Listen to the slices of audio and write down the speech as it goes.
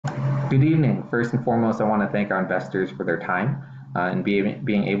Good evening. First and foremost, I want to thank our investors for their time and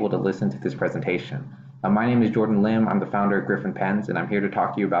being able to listen to this presentation. My name is Jordan Lim. I'm the founder of Griffon Pens, and I'm here to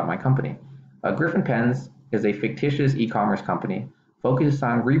talk to you about my company. Griffon Pens is a fictitious e-commerce company focused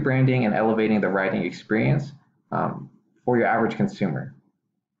on rebranding and elevating the writing experience for your average consumer.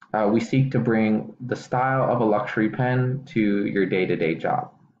 We seek to bring the style of a luxury pen to your day-to-day job.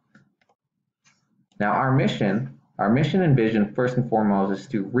 Now, our mission and vision, first and foremost, is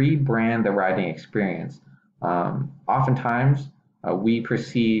to rebrand the writing experience. Oftentimes, we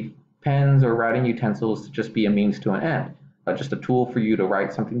perceive pens or writing utensils to just be a means to an end, just a tool for you to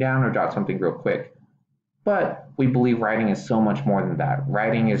write something down or jot something real quick. But we believe writing is so much more than that.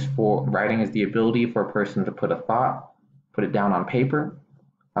 Writing is the ability for a person to put a thought, put it down on paper.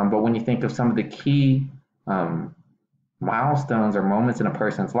 But when you think of some of the key milestones or moments in a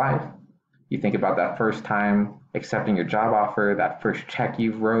person's life, you think about that first time accepting your job offer, that first check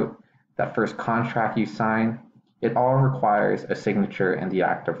you wrote, that first contract you signed. It all requires a signature and the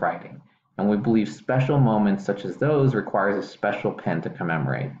act of writing. And we believe special moments such as those requires a special pen to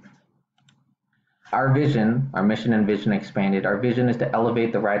commemorate. Our vision, our mission and vision expanded. Our vision is to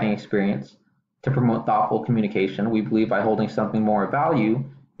elevate the writing experience, to promote thoughtful communication. We believe by holding something more of value,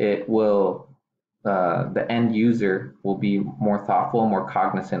 it will, the end user will be more thoughtful and more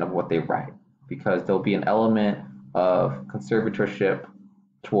cognizant of what they write, because there'll be an element of conservatorship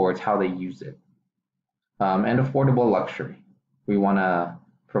towards how they use it. And affordable luxury. We want to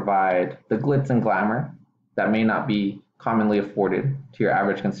provide the glitz and glamour that may not be commonly afforded to your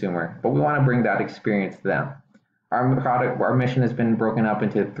average consumer, but we want to bring that experience to them. Our mission has been broken up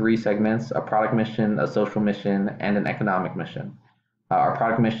into three segments: a product mission, a social mission, and an economic mission. Our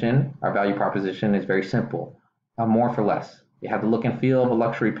product mission, our value proposition is very simple: more for less. You have the look and feel of a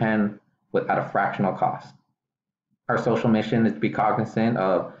luxury pen at a fractional cost. Our social mission is to be cognizant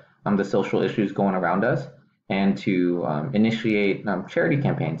of the social issues going around us and to initiate charity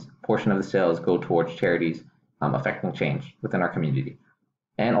campaigns. A portion of the sales go towards charities affecting change within our community.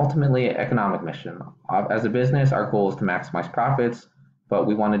 And ultimately, economic mission. As a business, our goal is to maximize profits, but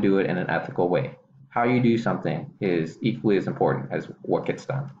we want to do it in an ethical way. How you do something is equally as important as what gets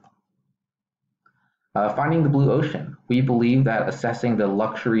done. Finding the blue ocean. We believe that assessing the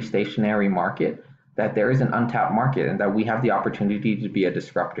luxury stationery market, that there is an untapped market and that we have the opportunity to be a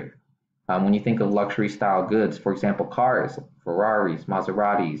disruptor. When you think of luxury style goods, for example, cars, Ferraris,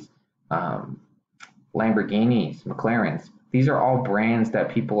 Maseratis, Lamborghinis, McLarens, these are all brands that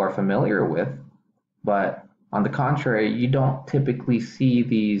people are familiar with, but on the contrary, you don't typically see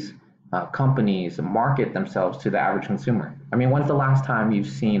these companies market themselves to the average consumer. I mean, when's the last time you've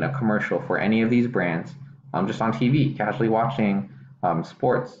seen a commercial for any of these brands just on TV, casually watching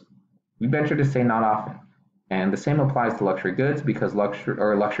sports? We venture to say not often. And the same applies to luxury goods, because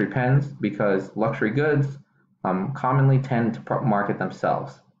luxury pens, because luxury goods commonly tend to market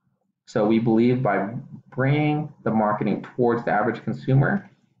themselves. So we believe by bringing the marketing towards the average consumer,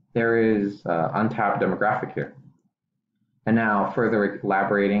 there is untapped demographic here. And now, further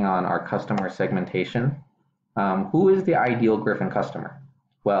elaborating on our customer segmentation, who is the ideal Griffon customer?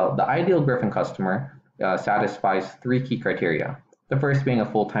 Well, the ideal Griffon customer satisfies three key criteria. The first being a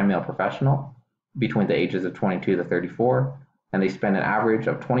full-time male professional between the ages of 22 to 34, and they spend an average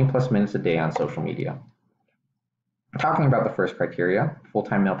of 20 plus minutes a day on social media. Talking about the first criteria,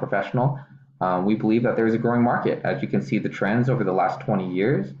 full-time male professional, we believe that there is a growing market. As you can see the trends over the last 20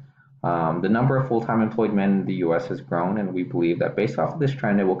 years, the number of full-time employed men in the US has grown, and we believe that based off of this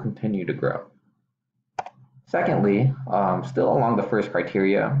trend, it will continue to grow. Secondly, still along the first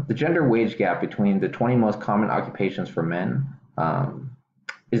criteria, the gender wage gap between the 20 most common occupations for men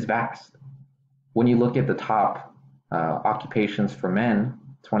is vast. When you look at the top occupations for men,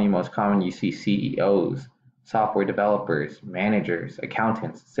 20 most common, you see CEOs, software developers, managers,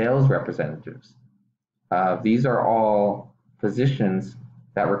 accountants, sales representatives. These are all positions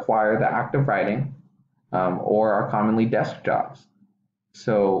that require the act of writing or are commonly desk jobs.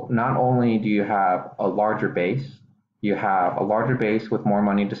 So not only do you have a larger base, you have a larger base with more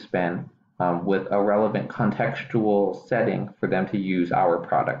money to spend with a relevant contextual setting for them to use our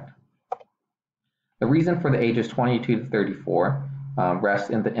product. The reason for the ages 22 to 34 rests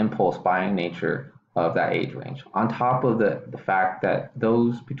in the impulse buying nature of that age range. On top of the fact that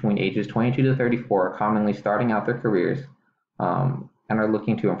those between ages 22 to 34 are commonly starting out their careers and are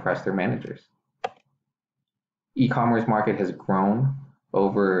looking to impress their managers. E-commerce market has grown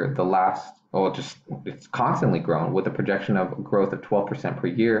over the last, it's constantly grown with a projection of growth of 12% per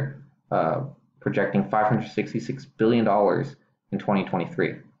year, projecting $566 billion in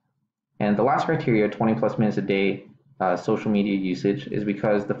 2023. And the last criteria, 20 plus minutes a day social media usage is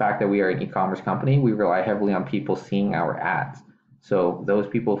because the fact that we are an e-commerce company, we rely heavily on people seeing our ads. So those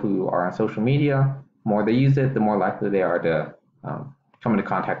people who are on social media, the more they use it, the more likely they are to come into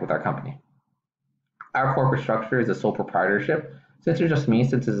contact with our company. Our corporate structure is a sole proprietorship. Since it's just me,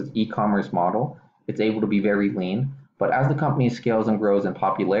 since it's an e-commerce model, it's able to be very lean. But as the company scales and grows in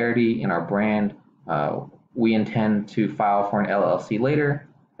popularity in our brand, we intend to file for an LLC later,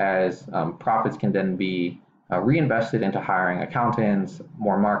 as profits can then be reinvested into hiring accountants,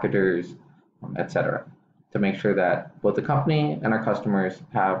 more marketers, etc., to make sure that both the company and our customers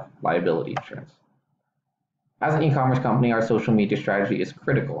have liability insurance. As an e-commerce company, our social media strategy is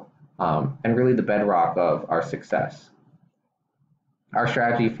critical and really the bedrock of our success. Our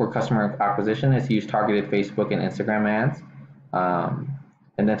strategy for customer acquisition is to use targeted Facebook and Instagram ads,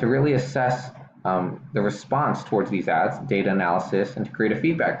 and then to really assess the response towards these ads, data analysis, and to create a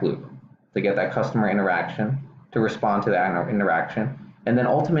feedback loop to get that customer interaction, to respond to that interaction, and then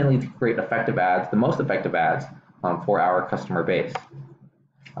ultimately to create effective ads, the most effective ads for our customer base.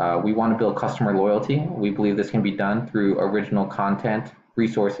 We want to build customer loyalty. We believe this can be done through original content,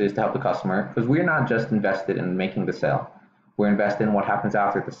 resources to help the customer, because we're not just invested in making the sale. We're invested in what happens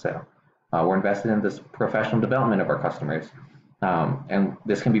after the sale. We're invested in this professional development of our customers. And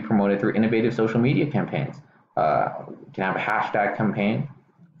this can be promoted through innovative social media campaigns. We can have a hashtag campaign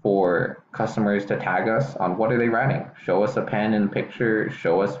for customers to tag us on what are they writing. Show us a pen and picture,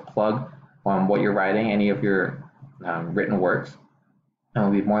 show us plug on what you're writing, any of your written works, and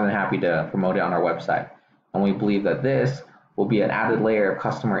we'll be more than happy to promote it on our website. And we believe that this will be an added layer of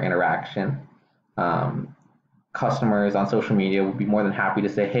customer interaction. Customers on social media will be more than happy to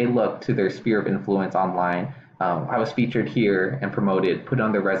say, hey, look, to their sphere of influence online, I was featured here and promoted, put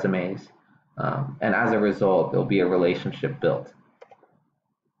on their resumes, and as a result, there'll be a relationship built.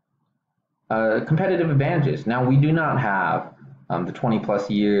 Competitive advantages. Now, we do not have the 20 plus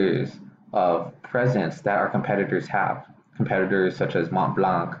years of presence that our competitors have, competitors such as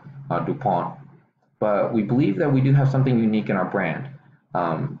Montblanc, DuPont, but we believe that we do have something unique in our brand.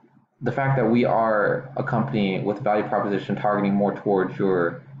 The fact that we are a company with a value proposition targeting more towards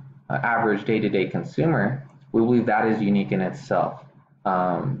your average day-to-day consumer, we believe that is unique in itself.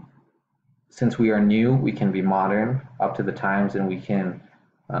 Since we are new, we can be modern, up to the times, and we can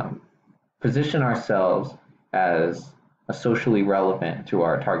position ourselves as socially relevant to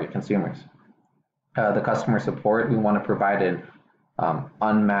our target consumers. The customer support, we want to provide an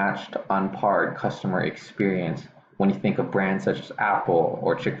unmatched, unparred customer experience when you think of brands such as Apple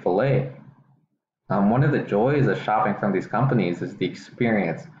or Chick-fil-A. One of the joys of shopping from these companies is the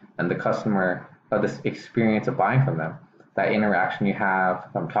experience and the customer of this experience of buying from them, that interaction you have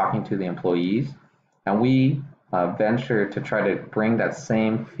from talking to the employees. And we venture to try to bring that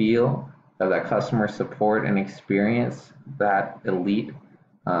same feel of that customer support and experience, that elite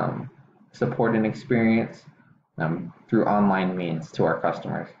support and experience through online means to our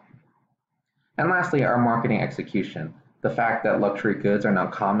customers. And lastly, our marketing execution. The fact that luxury goods are now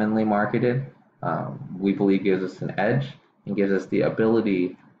commonly marketed, we believe gives us an edge and gives us the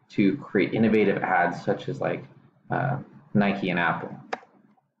ability to create innovative ads such as like Nike and Apple.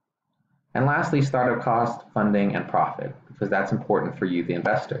 And lastly, startup cost, funding, and profit, because that's important for you, the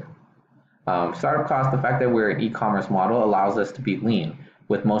investor. Startup cost, the fact that we're an e-commerce model allows us to be lean,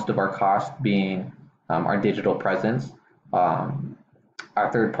 with most of our costs being our digital presence, our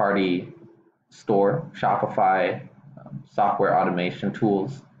third-party store, Shopify, software automation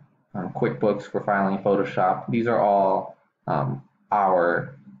tools, QuickBooks for filing Photoshop. These are all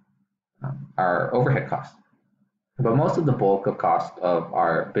our overhead costs. But most of the bulk of cost of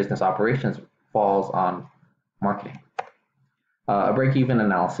our business operations falls on marketing. A break-even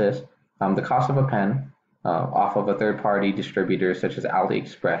analysis, the cost of a pen off of a third-party distributor such as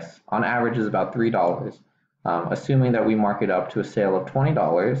AliExpress on average is about $3. Assuming that we mark it up to a sale of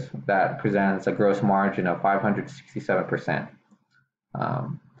 $20, that presents a gross margin of 567%.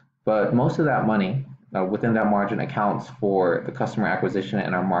 But most of that money within that margin accounts for the customer acquisition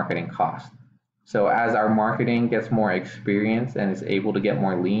and our marketing cost. So as our marketing gets more experience and is able to get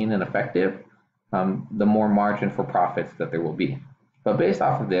more lean and effective, the more margin for profits that there will be. But based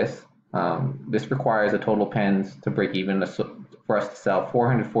off of this, this requires a total pens to break even for us to sell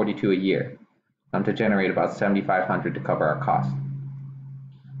 442 a year. To generate about 7,500 to cover our costs,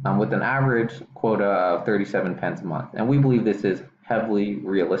 with an average quota of 37 pens a month. And we believe this is heavily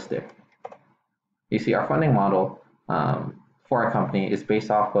realistic. You see, our funding model for our company is based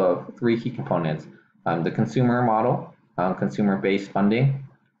off of three key components. The consumer model, consumer-based funding,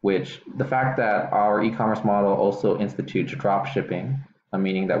 which the fact that our e-commerce model also institutes drop shipping,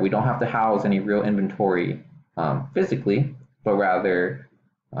 meaning that we don't have to house any real inventory physically, but rather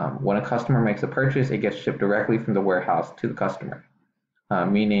when a customer makes a purchase, it gets shipped directly from the warehouse to the customer,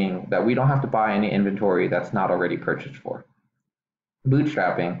 meaning that we don't have to buy any inventory that's not already purchased for.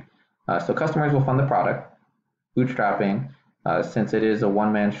 Bootstrapping, so customers will fund the product. Bootstrapping, since it is a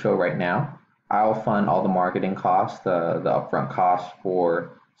one-man show right now, I'll fund all the marketing costs, the upfront costs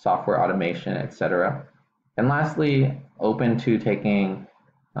for software automation, etc. And lastly, open to taking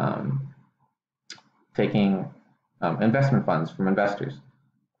investment funds from investors.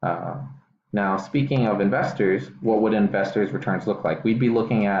 Now, speaking of investors, what would investors' returns look like? We'd be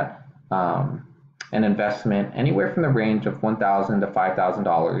looking at an investment anywhere from the range of $1,000 to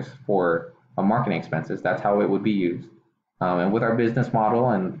 $5,000 for marketing expenses. That's how it would be used. And with our business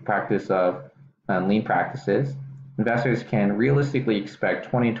model and practice of lean practices, investors can realistically expect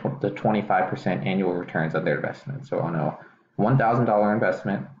 20 to 25% annual returns on their investment. So on a $1,000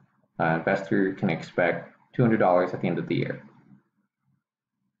 investment, investor can expect $200 at the end of the year.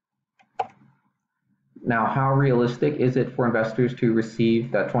 Now, how realistic is it for investors to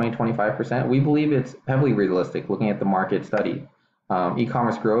receive that 20-25%? We believe it's heavily realistic looking at the market study.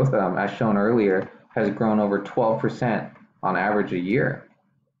 E-commerce growth, as shown earlier, has grown over 12% on average a year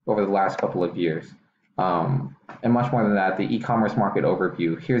over the last couple of years. And much more than that, the e-commerce market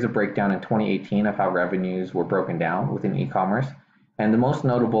overview. Here's a breakdown in 2018 of how revenues were broken down within e-commerce. And the most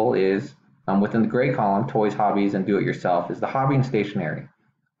notable is within the gray column, toys, hobbies, and do-it-yourself, is the hobby and stationery.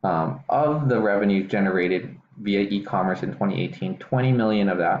 Of the revenue generated via e-commerce in 2018, 20 million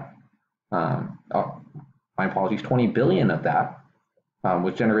of that, my apologies, 20 billion of that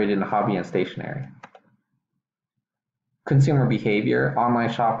was generated in hobby and stationery. Consumer behavior,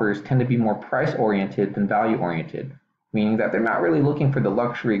 online shoppers tend to be more price-oriented than value-oriented, meaning that they're not really looking for the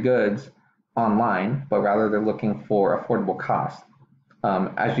luxury goods online, but rather they're looking for affordable cost.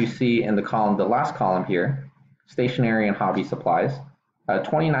 As you see in the column, the last column here, stationery and hobby supplies,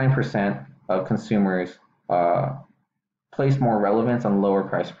 29% of consumers place more relevance on lower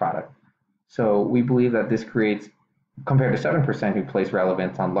price product. So we believe that this creates, compared to 7% who place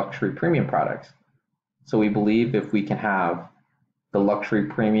relevance on luxury premium products. So we believe if we can have the luxury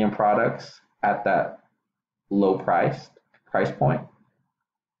premium products at that low price point,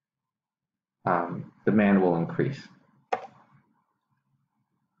 demand will increase.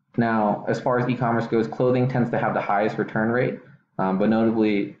 Now, as far as e-commerce goes, clothing tends to have the highest return rate, but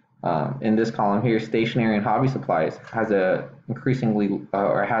notably in this column here, stationery and hobby supplies has a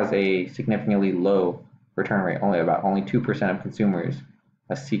significantly low return rate. Only 2% of consumers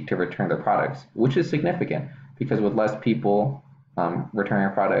seek to return their products, which is significant because with less people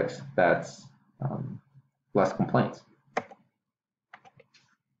returning products, that's less complaints.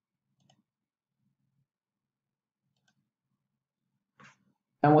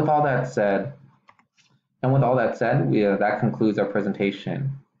 And with all that said, that concludes our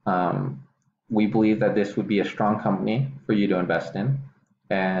presentation. We believe that this would be a strong company for you to invest in,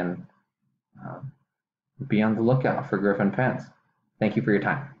 and be on the lookout for Griffon pens. Thank you for your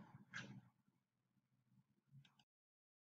time.